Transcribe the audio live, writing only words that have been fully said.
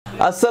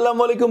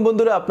আসসালামু আলাইকুম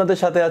বন্ধুরা, আপনাদের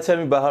সাথে আছে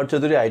আমি বাহার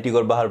চৌধুরী, আইটি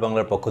ঘর বাহার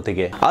বাংলার পক্ষ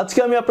থেকে। আজকে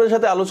আমি আপনাদের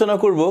সাথে আলোচনা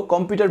করব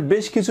কম্পিউটার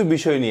বেশ কিছু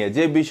বিষয় নিয়ে,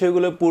 যে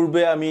বিষয়গুলো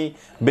পূর্বে আমি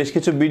বেশ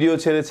কিছু ভিডিও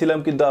ছেড়েছিলাম,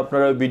 কিন্তু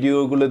আপনারা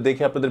ভিডিওগুলো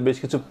দেখে আপনাদের বেশ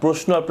কিছু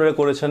প্রশ্ন আপনারা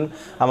করেছেন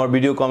আমার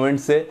ভিডিও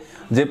কমেন্টসে।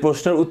 যে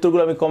প্রশ্নের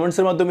উত্তরগুলো আমি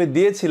কমেন্টসের মাধ্যমে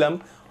দিয়েছিলাম,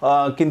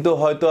 কিন্তু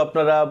হয়তো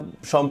আপনারা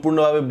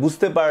সম্পূর্ণভাবে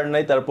বুঝতে পারেন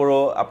নাই, তারপরও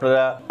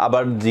আপনারা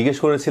আবার জিজ্ঞেস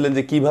করেছিলেন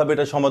যে কিভাবে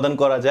এটা সমাধান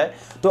করা যায়।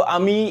 তো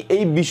আমি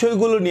এই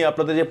বিষয়গুলো নিয়ে,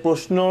 আপনাদের যে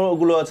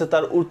প্রশ্নগুলো আছে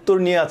তার উত্তর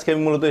নিয়ে আজকে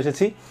আমি মূলত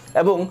এসেছি,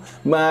 এবং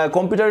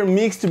কম্পিউটার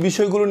মিক্সড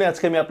বিষয়গুলো নিয়ে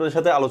আজকে আমি আপনাদের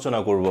সাথে আলোচনা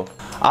করব।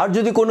 আর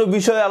যদি কোনো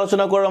বিষয়ে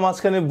আলোচনা করার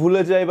মাঝখানে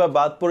ভুলে যায় বা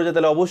বাদ পড়ে যায়,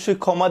 তাহলে অবশ্যই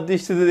ক্ষমার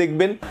দৃষ্টিতে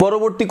দেখবেন।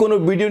 পরবর্তী কোনো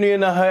ভিডিও নিয়ে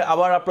না হয়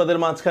আবার আপনাদের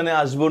মাঝখানে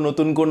আসবো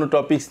নতুন কোনো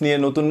টপিকস নিয়ে,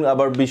 নতুন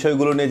আবার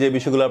বিষয়গুলো নিয়ে, যে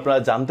বিষয়গুলো আপনারা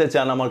জানতে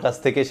চান আমার কাছ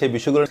থেকে, সেই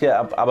বিষয়গুলো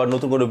আবার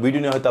নতুন কোনো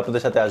ভিডিও নিয়ে হয়তো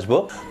আপনাদের সাথে আসবো।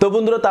 তো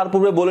বন্ধুরা, তার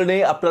পূর্বে বলে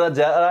নেই, আপনারা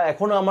যারা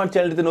এখনো আমার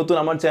চ্যানেলটিতে নতুন,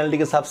 আমার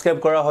চ্যানেলটিকে সাবস্ক্রাইব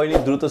করা হয়নি,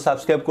 দ্রুত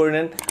সাবস্ক্রাইব করে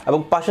নেন এবং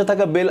পাশে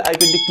থাকা বেল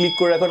আইকনটি ক্লিক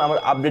করে রাখুন আমার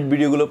আপডেট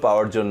ভিডিওগুলো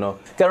পাওয়ার জন্য।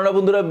 কেননা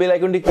বন্ধুরা, বেল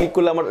আইকনটি ক্লিক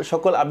করলে আমার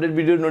সকল আপডেট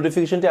ভিডিওর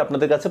নোটিফিকেশনটি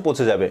আপনাদের কাছে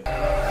পৌঁছে যাবে।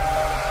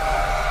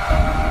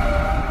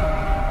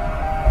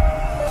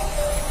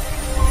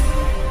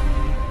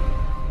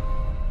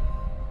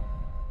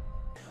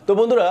 তো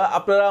বন্ধুরা,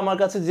 আপনারা আমার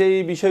কাছে যে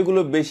বিষয়গুলো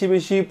বেশি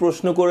বেশি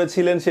প্রশ্ন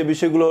করেছিলেন, সেই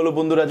বিষয়গুলো হলো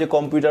বন্ধুরা, যে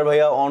কম্পিউটার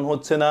ভাইয়া অন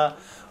হচ্ছে না,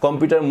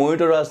 কম্পিউটার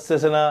মনিটর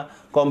আসতেছে না,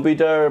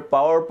 কম্পিউটার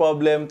পাওয়ার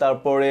প্রবলেম,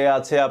 তারপরে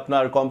আছে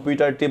আপনার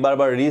কম্পিউটারটি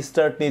বারবার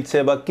রিস্টার্ট নিচ্ছে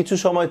বা কিছু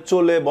সময়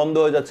চলে বন্ধ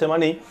হয়ে যাচ্ছে।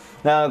 মানে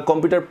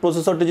কম্পিউটার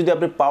প্রসেসরটি যদি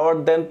আপনি পাওয়ার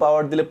দেন,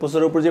 পাওয়ার দিলে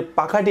প্রসেসরের উপর যে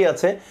পাখাটি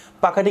আছে,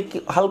 পাখাটি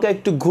হালকা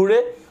একটু ঘুরে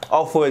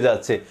অফ হয়ে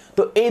যাচ্ছে।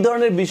 তো এই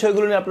ধরনের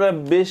বিষয়গুলো নিয়ে আপনারা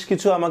বেশ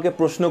কিছু আমাকে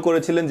প্রশ্ন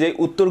করেছিলেন, যে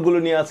উত্তরগুলো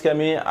নিয়ে আজকে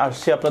আমি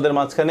আসছি আপনাদের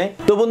মাঝখানে।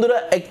 তো বন্ধুরা,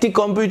 একটি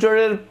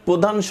কম্পিউটারের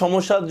প্রধান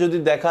সমস্যা যদি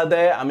দেখা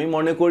দেয়, আমি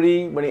মনে করি,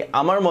 মানে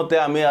আমার মতে,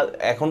 আমি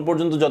এখন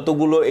পর্যন্ত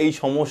যতগুলো এই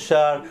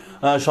সমস্যার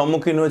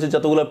সম্মুখীন হয়েছে,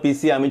 যতগুলো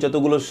পিসি আমি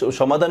যতগুলো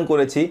সমাধান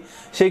করেছি,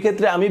 সেই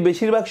ক্ষেত্রে আমি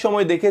বেশিরভাগ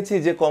সময় দেখেছি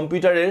যে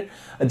কম্পিউটারের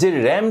যে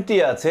র্যামটি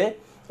আছে,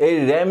 এই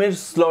র্যামের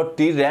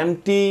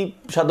র্যামটি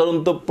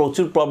সাধারণত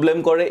প্রচুর প্রবলেম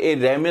করে। এই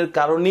র্যামের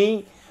কারণেই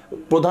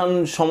প্রধান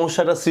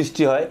সমস্যাটা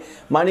সৃষ্টি হয়।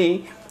 মানে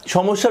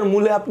সমস্যার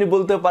মূলে আপনি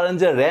বলতে পারেন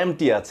যে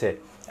র্যামটি আছে।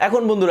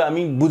 এখন বন্ধুরা,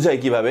 আমি বুঝাই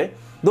কিভাবে।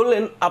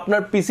 ধরলেন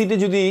আপনার পিসিটি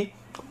যদি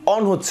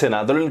অন হচ্ছে না,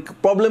 ধরলেন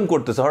প্রবলেম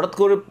করতেছে, হঠাৎ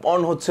করে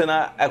অন হচ্ছে না।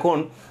 এখন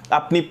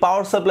আপনি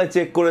পাওয়ার সাপ্লাই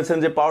চেক করেছেন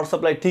যে পাওয়ার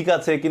সাপ্লাই ঠিক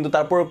আছে, কিন্তু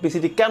তারপর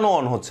পিসিটি কেন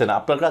অন হচ্ছে না,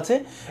 আপনার কাছে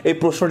এই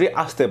প্রশ্নটি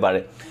আসতে পারে।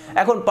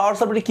 এখন পাওয়ার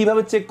সাপ্লাইটি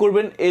কীভাবে চেক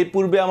করবেন, এই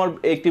পূর্বে আমার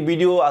একটি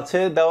ভিডিও আছে,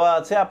 দেওয়া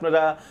আছে,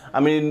 আপনারা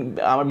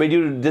আমার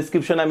ভিডিওর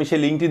ডেসক্রিপশনে আমি সেই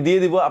লিঙ্কটি দিয়ে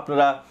দিব,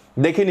 আপনারা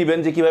দেখে নেবেন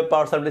যে কীভাবে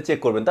পাওয়ার সাপ্লাই চেক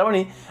করবেন। তার মানে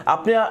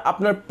আপনি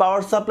আপনার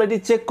পাওয়ার সাপ্লাইটি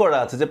চেক করা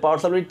আছে, যে পাওয়ার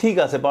সাপ্লাই ঠিক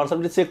আছে, পাওয়ার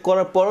সাপ্লাইটি চেক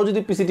করার পরও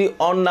যদি পিসিটি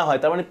অন না হয়,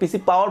 তার মানে পিসি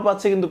পাওয়ার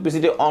পাচ্ছে কিন্তু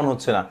পিসিটি অন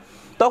হচ্ছে না।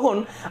 তখন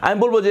আমি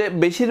বলবো যে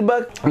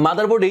বেশিরভাগ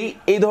মাদারবোর্ডেই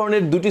এই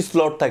ধরনের দুটি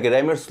স্লট থাকে,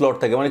 র্যামের স্লট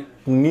থাকে, মানে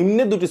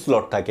নিম্নে দুটি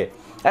স্লট থাকে।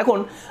 এখন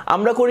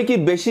আমরা করি কি,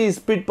 বেশি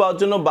স্পিড পাওয়ার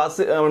জন্য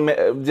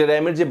যে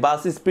র্যামের যে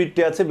বাস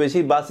স্পিডটি আছে, বেশি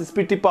বাস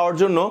স্পিডটি পাওয়ার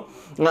জন্য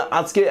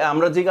আজকে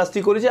আমরা যে কাজটি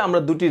করি, যে আমরা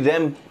দুটি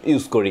র্যাম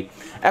ইউজ করি।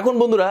 এখন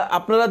বন্ধুরা,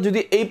 আপনারা যদি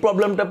এই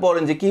প্রবলেমটা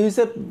পড়েন যে কি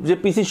হয়েছে, যে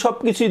পিসি সব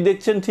কিছুই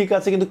দেখছেন ঠিক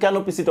আছে, কিন্তু কেন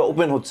পিসিটা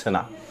ওপেন হচ্ছে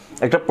না,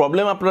 একটা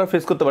প্রবলেম আপনারা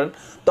ফেস করতে পারেন।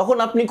 তখন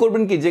আপনি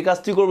করবেন কি, যে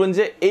কাজটি করবেন,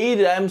 যে এই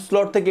র্যাম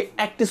স্লট থেকে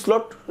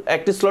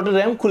একটি স্লটের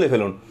র্যাম খুলে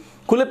ফেলুন,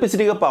 খুলে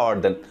পিসিটিকে পাওয়ার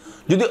দেন।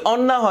 যদি অন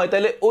না হয়,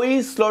 তাহলে ওই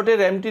স্লটে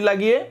র্যামটি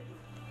লাগিয়ে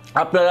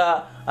আপনারা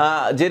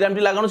যে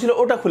র্যামটি লাগানো ছিল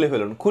ওটা খুলে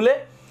ফেলুন। খুলে,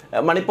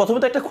 মানে প্রথমে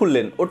তো একটা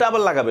খুললেন, ওটা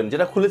আবার লাগাবেন,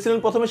 যেটা খুলেছিলেন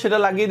প্রথমে সেটা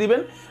লাগিয়ে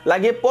দিবেন,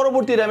 লাগিয়ে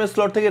পরবর্তী র্যামের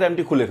স্লট থেকে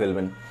র্যামটি খুলে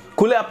ফেলবেন,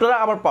 খুলে আপনারা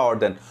আবার পাওয়ার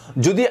দেন।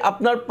 যদি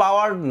আপনার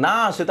পাওয়ার না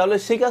আসে, তাহলে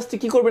সেই কাজটি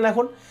কী করবেন,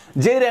 এখন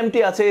যে র্যামটি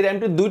আছে এই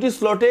র্যামটি দুইটি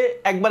স্লটে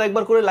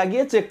একবার করে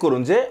লাগিয়ে চেক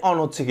করুন যে অন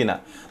হচ্ছে কিনা।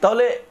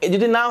 তাহলে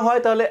যদি না হয়,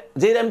 তাহলে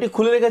যে র্যামটি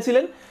খুলে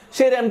রেখেছিলেন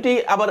সেই র্যামটি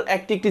আবার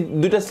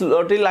দুইটা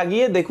স্লটে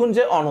লাগিয়ে দেখুন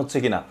যে অন হচ্ছে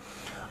কিনা।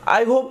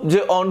 আই হোপ যে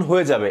অন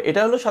হয়ে যাবে। এটা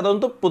হলো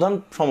সাধারণত প্রধান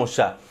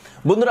সমস্যা।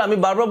 বন্ধুরা, আমি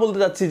বারবার বলতে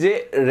চাচ্ছি যে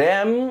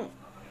র্যাম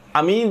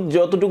আমি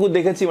যতটুকু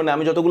দেখেছি, মানে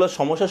আমি যতগুলো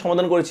সমস্যার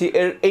সমাধান করেছি,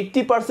 এর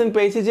 80%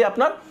 পেয়েছি যে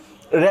আপনার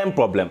র্যাম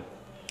প্রবলেম,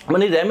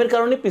 মানে র্যামের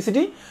কারণে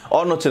পিসিটি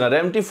অন হচ্ছে না,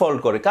 র্যামটি ফল্ট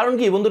করে। কারণ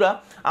কি বন্ধুরা,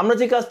 আমরা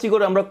যে কাজটি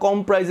করে, আমরা কম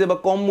প্রাইসে বা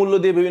কম মূল্য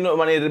দিয়ে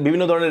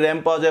বিভিন্ন ধরনের র্যাম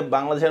পাওয়া যায়।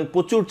 বাংলাদেশে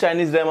প্রচুর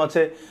চাইনিজ র্যাম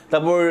আছে,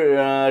 তারপর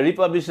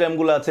রিপাবলিশ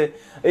র্যামগুলো আছে।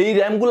 এই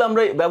র্যামগুলো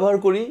আমরা ব্যবহার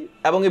করি,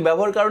 এবং এই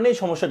ব্যবহার কারণেই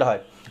সমস্যাটা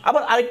হয়।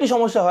 আবার আরেকটি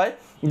সমস্যা হয়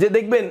যে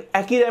দেখবেন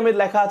একই র্যামের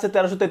লেখা আছে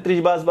 1333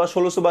 বাস বা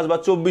 1600 বাস বা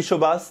 2400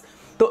 বাস।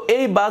 তো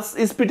এই বাস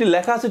স্পিডটি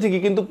লেখা আছে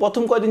ঠিকই, কিন্তু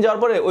প্রথম কয়েকদিন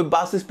যাওয়ার পরে ওই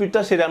বাস স্পিডটা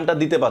সেই র্যামটা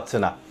দিতে পারছে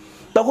না,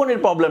 তখন এর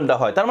প্রবলেমটা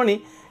হয়। তার মানে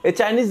এই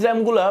চাইনিজ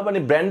র্যামগুলো, মানে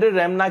ব্র্যান্ডের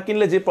র্যাম না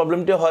কিনলে যে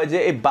প্রবলেমটি হয়, যে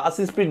এই বাস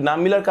স্পিড না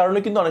মিলার কারণে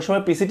কিন্তু অনেক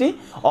সময় পিসিটি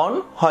অন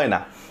হয় না।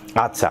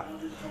 আচ্ছা,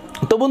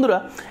 তো বন্ধুরা,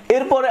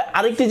 এরপরে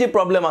আরেকটি যে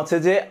প্রবলেম আছে,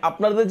 যে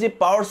আপনাদের যে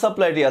পাওয়ার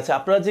সাপ্লাইটি আছে,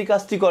 আপনারা যে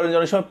কাজটি করেন,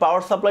 অনেক সময়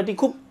পাওয়ার সাপ্লাইটি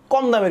খুব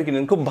কম দামের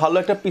কিনেন, খুব ভালো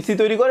একটা পিসি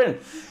তৈরি করেন,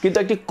 কিন্তু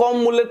একটি কম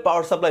মূল্যের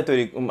পাওয়ার সাপ্লাই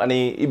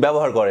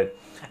ব্যবহার করেন।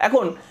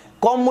 এখন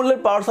কম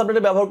মূল্যের পাওয়ার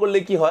সাপ্লাইটা ব্যবহার করলে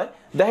কি হয়,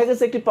 দেখা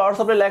গেছে একটি পাওয়ার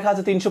সাপ্লাই লেখা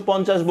আছে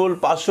 350 ভোল্ট,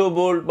 500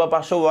 ভোল্ট বা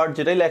 500 ওয়াট,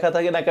 যেটাই লেখা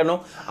থাকে না কেন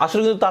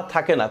আসলে কিন্তু তা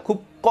থাকে না, খুব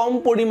কম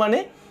পরিমাণে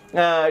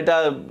এটা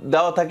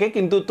দেওয়া থাকে,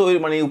 কিন্তু তো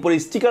মানে উপরে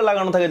স্টিকার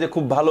লাগানো থাকে যে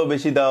খুব ভালো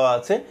বেশি দেওয়া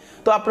আছে।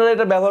 তো আপনারা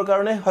এটা ব্যবহার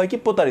কারণে হয় কি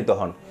প্রতারিত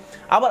হন।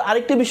 আবার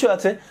আরেকটি বিষয়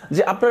আছে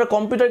যে আপনারা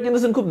কম্পিউটার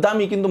কিনতেছেন খুব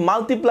দামি, কিন্তু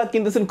মাল্টিপ্লাগ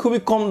কিনতেছেন খুবই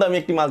কম দামি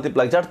একটি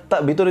মাল্টিপ্লাগ, যার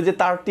ভিতরে যে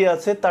তারটি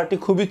আছে তারটি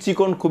খুবই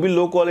চিকন, খুবই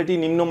লো কোয়ালিটি,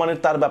 নিম্নমানের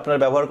তার আপনারা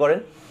ব্যবহার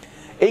করেন।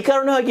 এই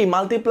কারণে হয় কি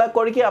মাল্টিপ্লাগ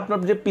করে কি আপনার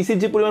যে পিসির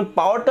যে পরিমাণ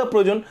পাওয়ারটা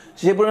প্রয়োজন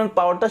সেই পরিমাণ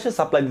পাওয়ারটা সে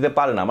সাপ্লাই দিতে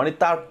পারে না। মানে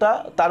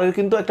তারের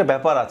কিন্তু একটা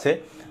ব্যাপার আছে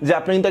যে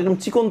আপনি কিন্তু একদম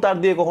চিকন তার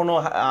দিয়ে কখনো,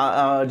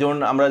 যেমন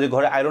আমরা যে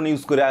ঘরে আয়রন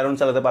ইউজ করি আয়রন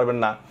চালাতে পারবেন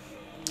না,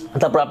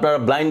 তারপর আপনারা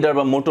ব্লাইন্ডার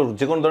বা মোটর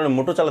যে কোনো ধরনের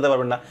মোটর চালাতে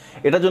পারবেন না,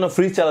 এটার জন্য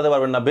ফ্রিজ চালাতে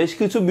পারবেন না, বেশ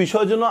কিছু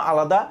বিষয়ের জন্য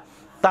আলাদা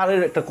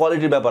তারের একটা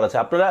কোয়ালিটির ব্যাপার আছে।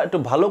 আপনারা একটু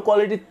ভালো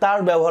কোয়ালিটির তার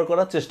ব্যবহার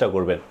করার চেষ্টা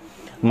করবেন,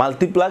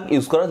 মাল্টিপ্লাগ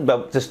ইউজ করার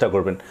চেষ্টা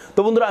করবেন। তো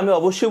বন্ধুরা আমি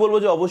অবশ্যই বলবো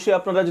যে অবশ্যই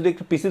আপনারা যদি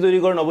একটু পিসি তৈরি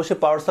করেন অবশ্যই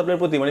পাওয়ার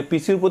সাপ্লাইয়ের প্রতি মানে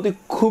পিসির প্রতি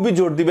খুবই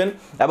জোর দিবেন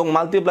এবং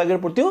মাল্টিপ্লাগের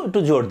প্রতিও একটু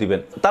জোর দিবেন।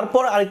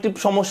 তারপর আরেকটি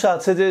সমস্যা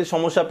আছে, যে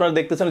সমস্যা আপনারা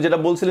দেখতেছেন, যেটা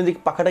বলছিলেন যে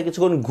পাখাটা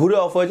কিছুক্ষণ ঘুরে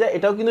অফ হয়ে যায়,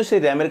 এটাও কিন্তু সেই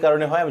র্যামের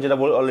কারণে হয়। আমি যেটা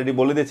অলরেডি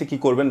বলে দিয়েছি কি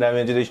করবেন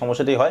র্যামের যদি এই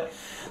সমস্যাটি হয়।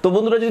 তো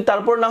বন্ধুরা যদি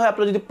তারপর না হয়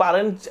আপনারা যদি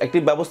পারেন একটি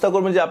ব্যবস্থা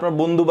করবেন যে আপনার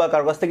বন্ধু বা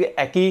কারো কাছ থেকে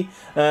একই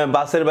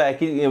বাসের বা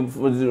একই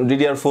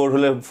DDR4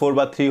 হলে 4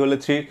 বা 3 হলে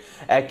 3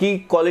 একই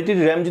কোয়ালিটির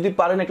র্যাম যদি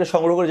পারেন একটা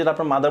সংগ্রহ করে, যেটা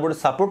আপনার মাদারবোর্ডে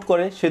সাপোর্ট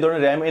করে সেই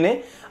ধরনের র্যাম এনে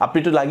আপনি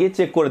একটু লাগিয়ে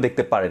চেক করে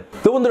দেখতে পারেন।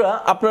 তো বন্ধুরা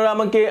আপনারা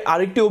আমাকে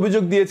আরেকটি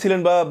অভিযোগ দিয়েছিলেন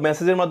বা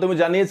মেসেজের মাধ্যমে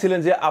জানিয়েছিলেন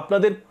যে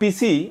আপনাদের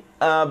পিসি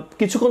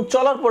কিছুক্ষণ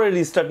চলার পরে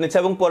রিস্টার্ট নিচ্ছে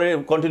এবং পরে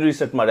কন্টিনিউ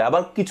রিস্টার্ট মারে,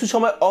 আবার কিছু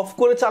সময় অফ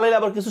করে চালাইলে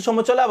আবার কিছু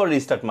সময় চলে আবার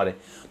রিস্টার্ট মারে।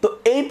 তো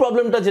এই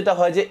প্রবলেমটা যেটা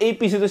হয় যে এই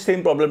পিসিতে সেম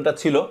প্রবলেমটা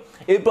ছিল।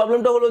 এই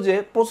প্রবলেমটা হলো যে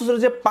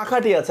প্রসেসরের যে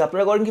পাখাটি আছে,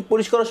 আপনারা করেন কি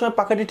পরিষ্কার করার সময়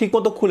পাখাটি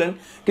ঠিকমতো খুলেন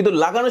কিন্তু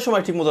লাগানোর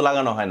সময় ঠিকমতো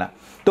লাগানো হয় না।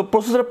 তো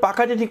প্রসেসরের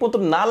পাখাটি ঠিকমতো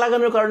না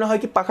লাগানোর কারণে হয়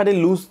কি পাখাটি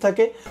লুজ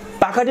থাকে।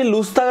 পাখাটি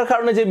লুজ থাকার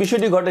কারণে যে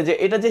বিষয়টি ঘটে যে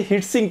এটা যে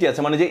হিটসিংটি আছে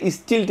মানে যে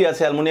স্টিলটি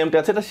আছে অ্যালুমিনিয়ামটি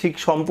আছে এটা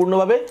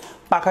সম্পূর্ণভাবে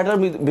পাখাটার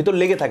ভিতর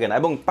লেগে থাকে না,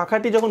 এবং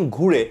পাখাটি যখন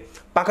ঘুরে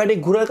পাখাটি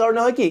ঘুরার কারণে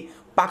হয় কি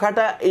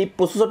পাখাটা এই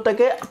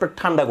প্রসেসরটাকে আপনার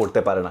ঠান্ডা করতে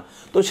পারে না।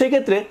 তো সেই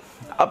ক্ষেত্রে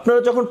আপনারা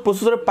যখন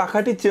প্রসেসরের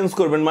পাখাটি চেঞ্জ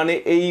করবেন মানে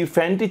এই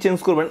ফ্যানটি চেঞ্জ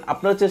করবেন,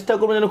 আপনারা চেষ্টা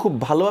করবেন যেন খুব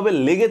ভালোভাবে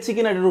লেগেছে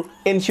কিনা একটু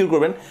এনশিওর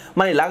করবেন।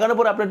 মানে লাগানোর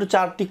পর আপনার একটু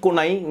 4টি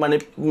কোনাই মানে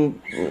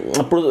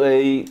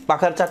এই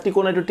পাখার 4টি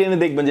কোনা একটু টেনে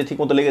দেখবেন যে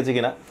ঠিকমতো লেগেছে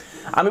কিনা।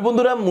 আমি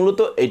বন্ধুরা মূলত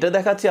এটা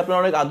দেখাচ্ছি, আপনারা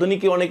অনেক আধুনিক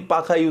অনেক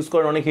পাখা ইউজ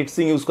করেন, অনেক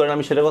হিটসিং ইউজ করেন,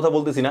 আমি সেটার কথা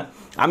বলতেছি না।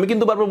 আমি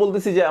কিন্তু বারবার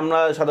বলতেছি যে আমরা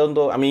সাধারণত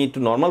আমি একটু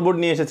নর্মাল বোর্ড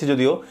নিয়ে এসেছি,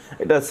 যদিও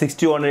এটা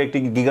 61-এর একটি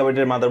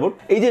গিগাবাইটের মাদারবোর্ড।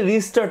 এই যে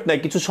রিস্টার্ট নেয়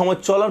কিছু সময়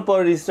চলার পর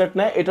রিস্টার্ট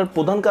নেয়, এটার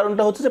প্রধান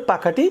কারণটা হচ্ছে যে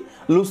পাখাটি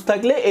লুজ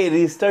থাকলে এই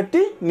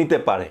রিস্টার্টটি নিতে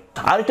পারে।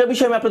 আরেকটা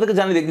বিষয় আমি আপনাদেরকে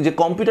জানিয়ে দিই যে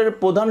কম্পিউটারের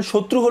প্রধান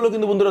শত্রু হলো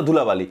কিন্তু বন্ধুরা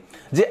ধুলাবালি।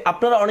 যে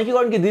আপনারা অনেকে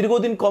করেন কি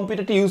দীর্ঘদিন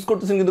কম্পিউটারটি ইউজ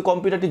করতেছেন কিন্তু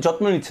কম্পিউটারটি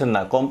যত্ন নিচ্ছেন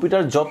না।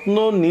 কম্পিউটার যত্ন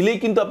নিলেই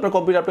কিন্তু আপনার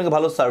কম্পিউটার আপনাকে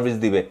ভালো সার্ভিস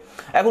দিবে।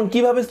 এখন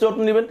কিভাবে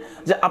যত্ন নেবেন,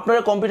 যে আপনারা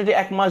কম্পিউটারটি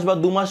 1 মাস বা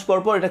 2 মাস পর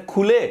পর এটা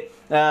খুলে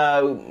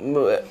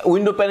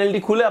উইন্ডো প্যানেলটি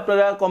খুলে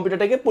আপনারা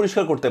কম্পিউটারটাকে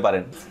পরিষ্কার করতে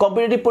পারেন।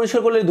 কম্পিউটারটি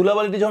পরিষ্কার করলে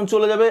ধুলাবালিটি যখন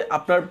চলে যাবে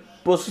আপনার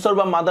প্রসেসর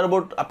বা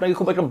মাদারবোর্ড আপনাকে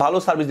খুব একটা ভালো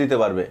সার্ভিস দিতে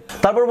পারবে।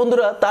 তারপর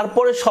বন্ধুরা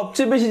তারপরে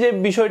সবচেয়ে বেশি যে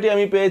বিষয়টি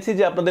আমি পেয়েছি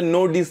যে আপনাদের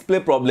নো ডিসপ্লে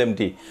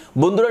প্রবলেমটি।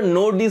 বন্ধুরা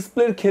নো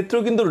ডিসপ্লের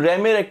ক্ষেত্রেও কিন্তু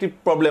র্যামের একটি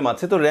প্রবলেম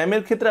আছে। তো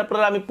র্যামের ক্ষেত্রে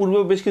আপনারা আমি পূর্বে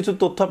বেশ কিছু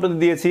তথ্য আপনাদের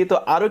দিয়েছি, তো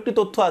আরও একটি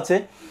তথ্য আছে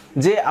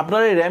যে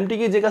আপনারা এই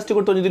র্যামটিকে যে কাজটি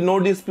করতে যদি নো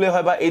ডিসপ্লে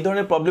হয় বা এই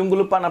ধরনের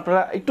প্রবলেমগুলো পান,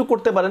 আপনারা একটু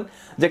করতে পারেন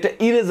যে একটা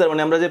ইরেজার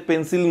মানে আমরা যে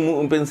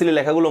পেন্সিলে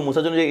লেখাগুলো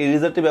মোছার জন্য যে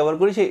ইরেজারটি ব্যবহার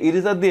করি সেই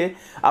ইরেজার দিয়ে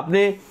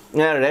আপনি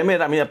র্যামের,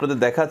 আমি আপনাদের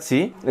দেখাচ্ছি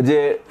যে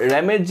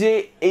র্যামের যে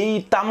এই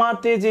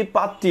তামাতে যে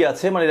পাতটি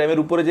আছে মানে র্যামের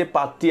উপরে যে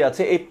পাতটি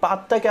আছে এই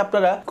পাতটাকে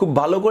আপনারা খুব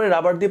ভালো করে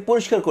রাবার দিয়ে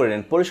পরিষ্কার করে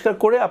নেন। পরিষ্কার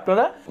করে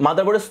আপনারা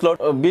মাদারবোর্ডের স্লট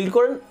বিল্ড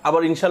করেন,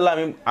 আবার ইনশাল্লাহ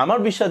আমার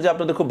বিশ্বাস যে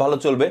আপনাদের খুব ভালো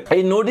চলবে।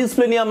 এই নো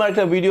ডিসপ্লে নিয়ে আমার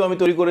একটা ভিডিও আমি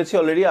তৈরি করেছি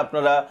অলরেডি,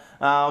 আপনারা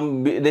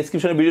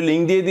ডেসক্রিপশনে ভিডিও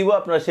লিঙ্ক দিয়ে দিব,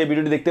 আপনারা সেই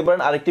ভিডিওটি দেখতে পারেন।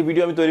 আরেকটি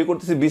ভিডিও আমি তৈরি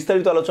করতেছি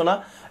বিস্তারিত আলোচনা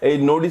এই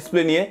নো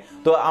ডিসপ্লে নিয়ে।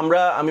 তো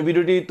আমি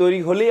ভিডিওটি তৈরি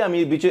হলেই আমি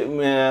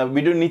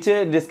ভিডিওর নিচে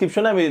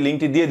ডেসক্রিপশনে আমি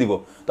লিঙ্কটি দিয়ে দিব,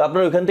 তো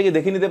আপনারা ওখান থেকে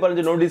দেখে নিতে পারেন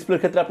যে নো ডিসপ্লের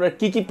ক্ষেত্রে আপনারা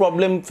কি কি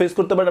প্রবলেম ফেস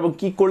করতে পারেন এবং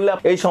কি করলে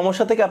এই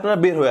সমস্যা থেকে আপনারা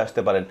বের হয়ে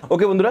আসতে পারেন।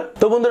 ওকে বন্ধুরা,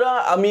 তো বন্ধুরা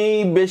আমি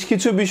বেশ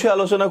কিছু বিষয়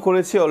আলোচনা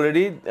করেছি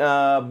অলরেডি।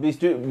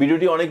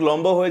 ভিডিওটি অনেক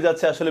লম্বা হয়ে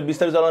যাচ্ছে, আসলে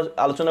বিস্তারিত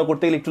আলোচনা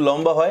করতে গেলে একটু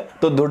লম্বা হয়।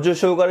 তো ধৈর্য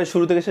সহকারে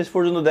শুরু থেকে শেষ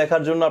পর্যন্ত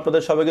দেখার জন্য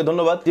আপনাদের সবাইকে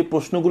ধন্যবাদ। যে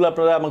প্রশ্নগুলো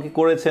আপনারা আমাকে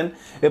করেছেন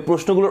এই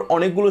প্রশ্নগুলোর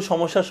অনেকগুলো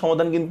সমস্যার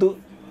সমাধান কিন্তু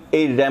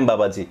এই র্যাম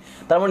বাবাজি।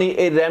 তার মানে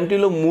এই র্যামটি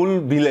হলো মূল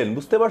ভিলেন,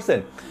 বুঝতে পারছেন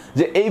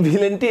যে এই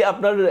ভিলেনটি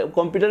আপনার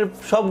কম্পিউটারের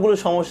সবগুলো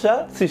সমস্যা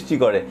সৃষ্টি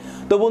করে।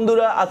 তো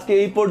বন্ধুরা আজকে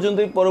এই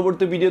পর্যন্তই,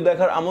 পরবর্তী ভিডিও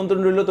দেখার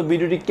আমন্ত্রণ রইল। তো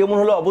ভিডিওটি কেমন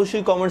হলো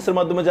অবশ্যই কমেন্টসের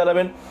মাধ্যমে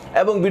জানাবেন,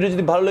 এবং ভিডিও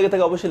যদি ভালো লেগে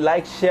থাকে অবশ্যই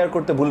লাইক শেয়ার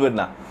করতে ভুলবেন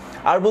না।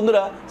 আর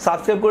বন্ধুরা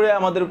সাবস্ক্রাইব করে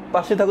আমাদের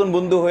পাশে থাকুন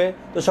বন্ধু হয়ে।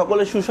 তো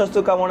সকলের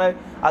সুস্বাস্থ্য কামনায়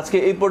আজকে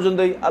এই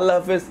পর্যন্তই। আল্লাহ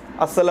হাফেজ,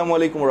 আসসালামু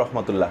আলাইকুম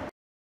রহমতুল্লাহ।